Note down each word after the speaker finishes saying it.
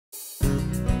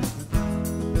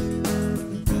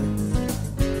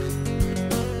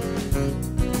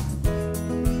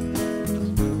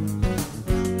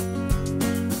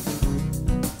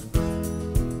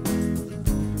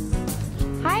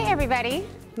everybody.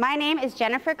 My name is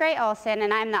Jennifer Gray Olson,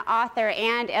 and I'm the author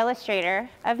and illustrator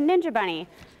of Ninja Bunny.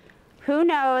 Who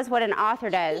knows what an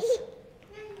author does?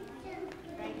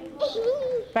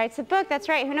 Writes a book, that's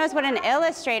right. Who knows what an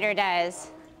illustrator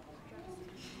does?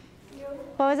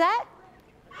 What was that?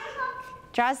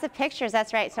 Draws the pictures,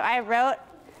 that's right. So I wrote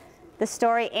the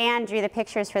story and drew the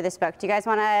pictures for this book. Do you guys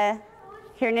want to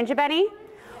hear Ninja Bunny?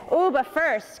 Oh, but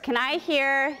first, can I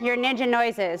hear your ninja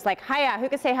noises? Like hiya. Who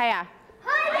can say hiya?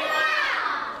 Hiya!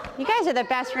 You guys are the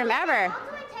best room ever.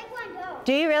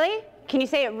 Do you really? Can you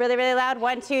say it really, really loud?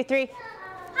 1, 2, 3. Hiya!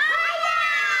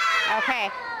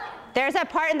 Okay. There's a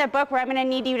part in the book where I'm going to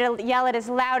need you to yell it as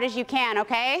loud as you can,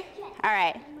 okay? All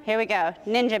right. Here we go.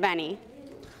 Ninja Bunny.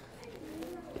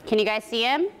 Can you guys see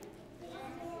him?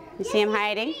 You see him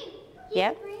hiding?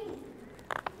 Yep.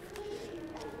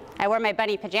 I wore my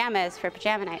bunny pajamas for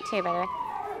pajama night too, by the way.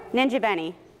 Ninja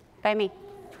Bunny, by me.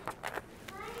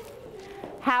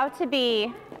 How to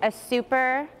be a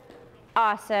super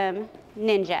awesome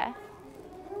ninja.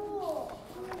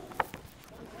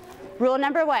 Rule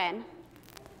number 1,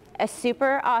 a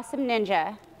super awesome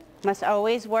ninja must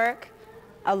always work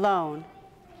alone.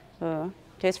 Ooh.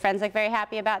 Do his friends look very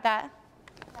happy about that?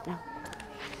 No.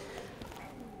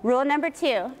 Rule number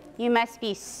 2, you must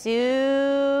be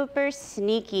super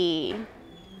sneaky.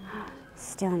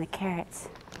 Stealing the carrots.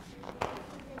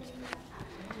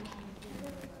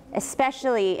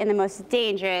 Especially in the most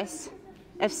dangerous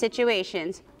of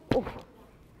situations. Ooh.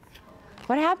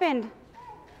 What happened?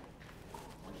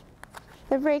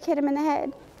 The brake hit him in the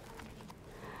head.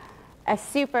 A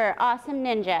super awesome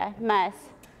ninja must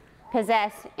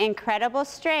possess incredible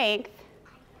strength,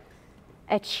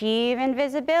 achieve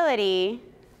invisibility,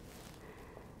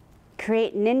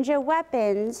 create ninja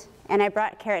weapons, and I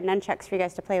brought carrot nunchucks for you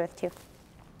guys to play with too,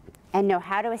 and know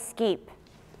how to escape.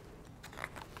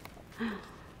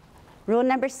 Rule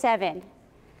number 7,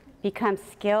 become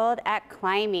skilled at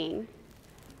climbing.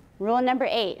 Rule number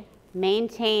 8,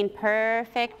 maintain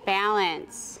perfect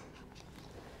balance.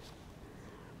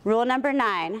 Rule number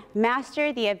 9,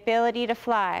 master the ability to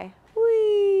fly.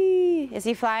 Whee! Is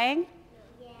he flying?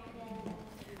 Yeah.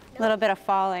 A little bit of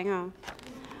falling, huh?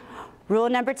 Rule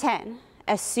number 10,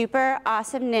 a super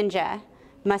awesome ninja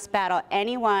must battle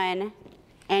anyone,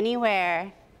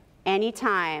 anywhere,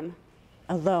 anytime,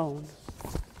 alone.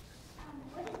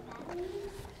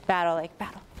 Battle, like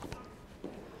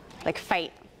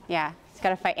fight. Yeah, he's got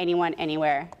to fight anyone,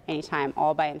 anywhere, anytime,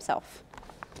 all by himself.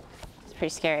 It's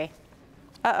pretty scary.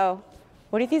 Uh-oh,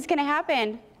 what do you think is going to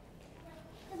happen?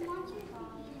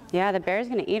 Yeah, the bear's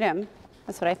going to eat him.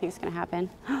 That's what I think is going to happen.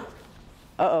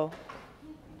 Uh-oh.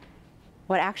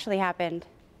 What actually happened?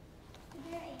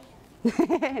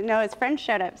 No, his friends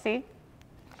showed up, see?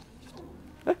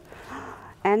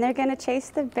 And they're going to chase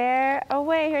the bear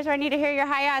away. Here's where I need to hear your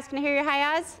hi-yas. Can I hear your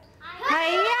hi-yas?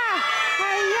 Hi-ya!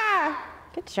 Hi-ya!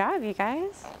 Good job, you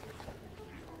guys.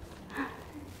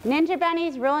 Ninja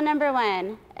Bunny's rule number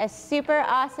 1. A super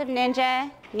awesome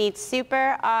ninja needs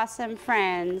super awesome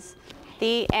friends.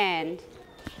 The end.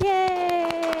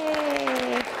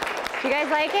 Yay! You guys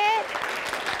like it?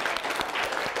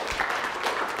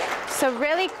 So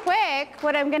really quick,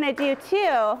 what I'm going to do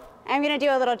too, I'm going to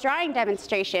do a little drawing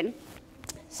demonstration.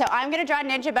 So I'm going to draw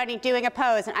Ninja Bunny doing a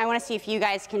pose, and I want to see if you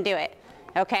guys can do it.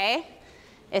 Okay?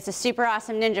 It's a super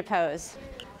awesome ninja pose.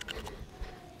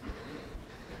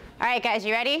 All right, guys,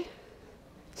 you ready?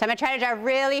 So I'm going to try to draw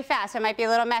really fast. So it might be a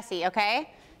little messy, okay?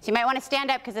 So you might want to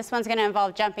stand up because this one's going to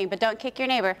involve jumping, but don't kick your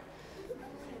neighbor.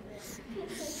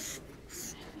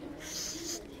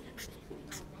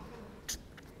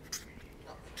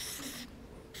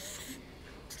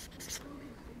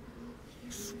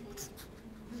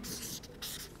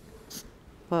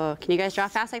 Whoa, can you guys draw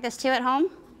fast like this too at home?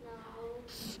 No.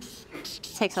 It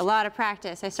takes a lot of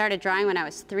practice. I started drawing when I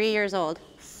was 3 years old.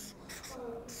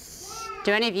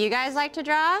 Do any of you guys like to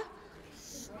draw?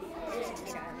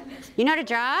 You know how to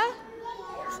draw?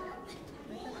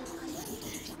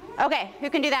 Okay, who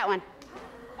can do that one?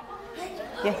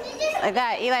 Yeah, like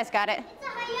that. Eli's got it.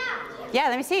 Yeah,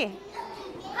 let me see. You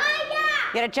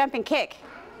gotta jump and kick.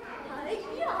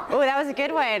 Oh, that was a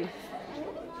good one.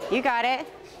 You got it.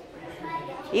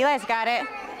 Eli's got it.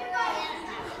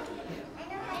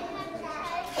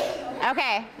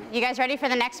 Okay, you guys ready for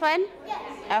the next one?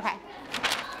 Okay.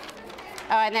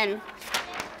 Oh, and then,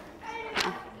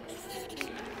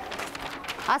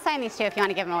 I'll sign these too if you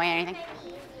want to give them away or anything.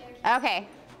 Okay.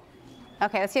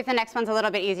 Okay, let's see if the next one's a little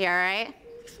bit easier, all right?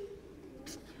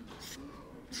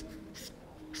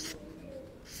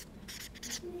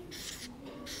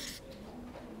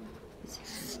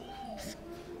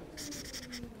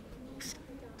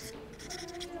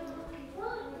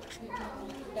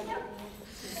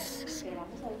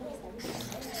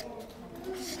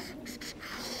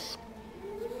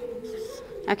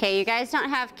 Okay, you guys don't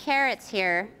have carrots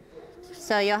here,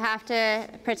 so you'll have to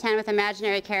pretend with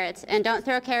imaginary carrots. And don't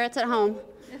throw carrots at home,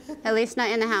 at least not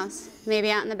in the house,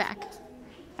 maybe out in the back.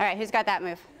 All right, who's got that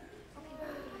move?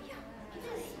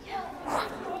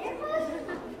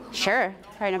 Sure,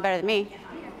 probably no better than me.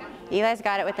 Eli's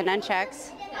got it with the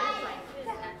nunchucks.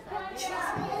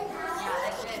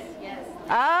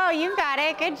 Oh, you've got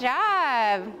it, good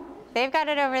job. They've got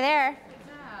it over there.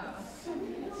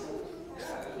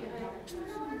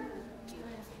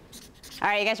 All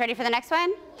right, you guys ready for the next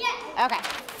one? Yeah. Okay.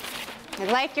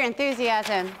 I like your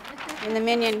enthusiasm in the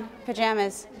Minion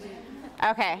pajamas.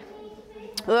 Okay.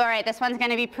 Ooh, all right, this one's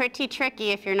gonna be pretty tricky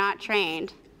if you're not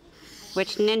trained,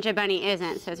 which Ninja Bunny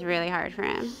isn't, so it's really hard for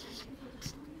him.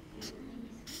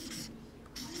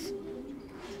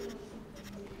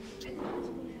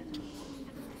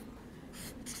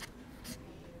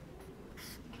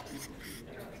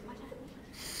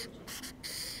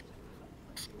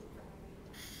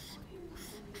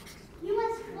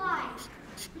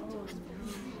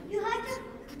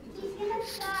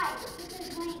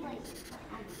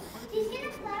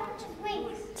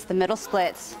 It's the middle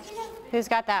splits. Who's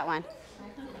got that one?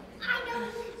 I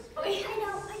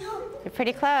know. You're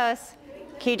pretty close.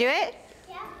 Can you do it?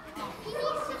 Yeah.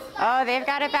 Oh, they've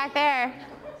got it back there.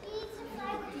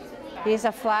 He needs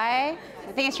to fly.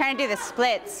 I think he's trying to do the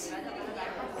splits.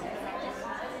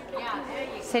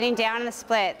 Sitting down in the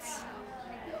splits.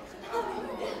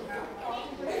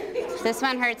 This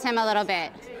one hurts him a little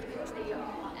bit.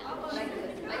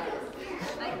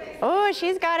 Oh,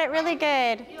 she's got it really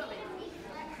good.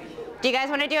 Do you guys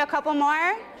want to do a couple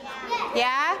more?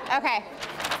 Yeah? Okay.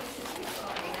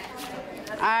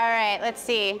 All right, let's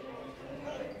see.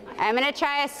 I'm going to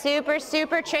try a super,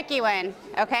 super tricky one,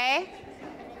 okay?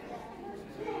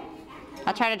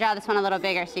 I'll try to draw this one a little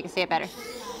bigger so you can see it better.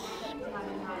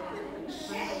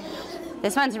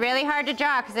 This one's really hard to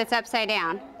draw because it's upside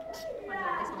down.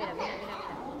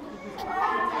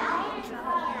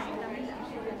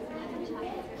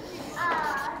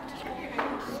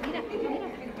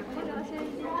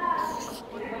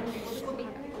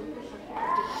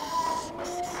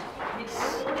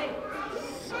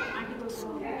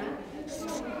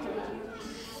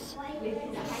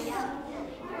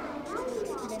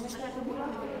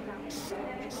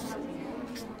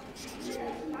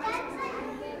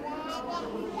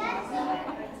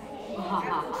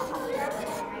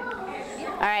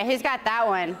 All right, who's got that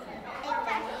one?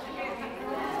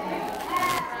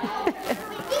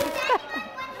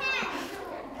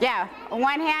 Yeah, a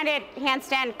one-handed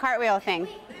handstand cartwheel thing.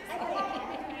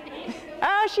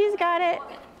 Oh, she's got it.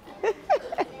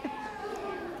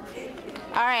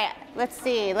 All right, let's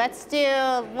see. Let's do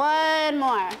one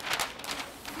more.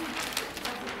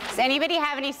 Does anybody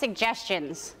have any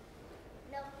suggestions?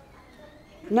 No.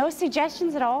 No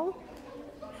suggestions at all?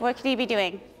 What could he be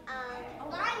doing?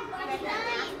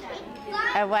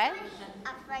 A what? A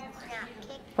front snap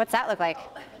kick. What's that look like?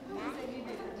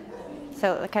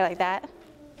 So kind of like that?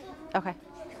 Okay.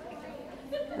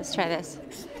 Let's try this.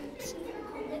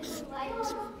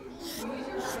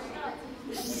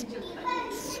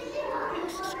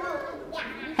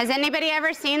 Has anybody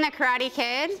ever seen The Karate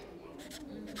Kid?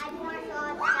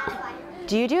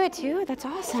 Do you do it too? That's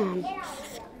awesome.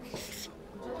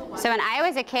 So when I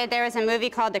was a kid, there was a movie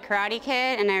called The Karate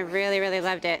Kid, and I really, really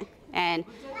loved it. And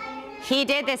he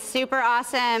did this super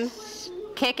awesome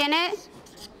kick in it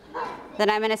that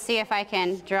I'm going to see if I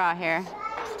can draw here.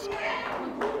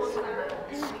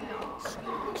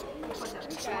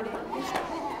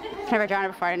 I've never drawn it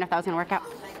before. I didn't know if that was going to work out.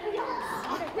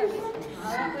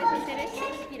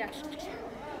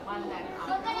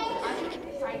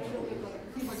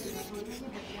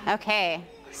 Okay,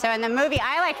 so in the movie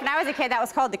I liked when I was a kid, that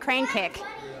was called the crane kick.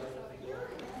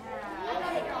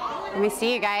 Let me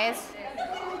see you guys.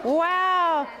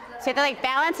 Wow. So you have to like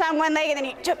balance on one leg and then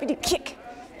you jump and you kick.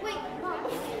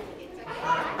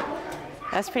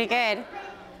 That's pretty good.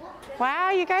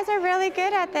 Wow, you guys are really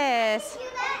good at this.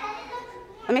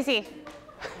 Let me see.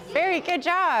 Very good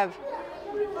job.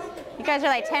 You guys are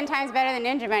like 10 times better than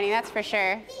Ninja Bunny, that's for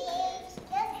sure.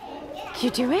 Can you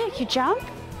do it? Can you jump?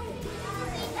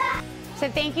 So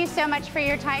thank you so much for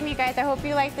your time, you guys. I hope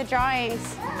you like the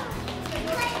drawings.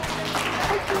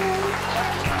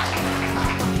 Thank you.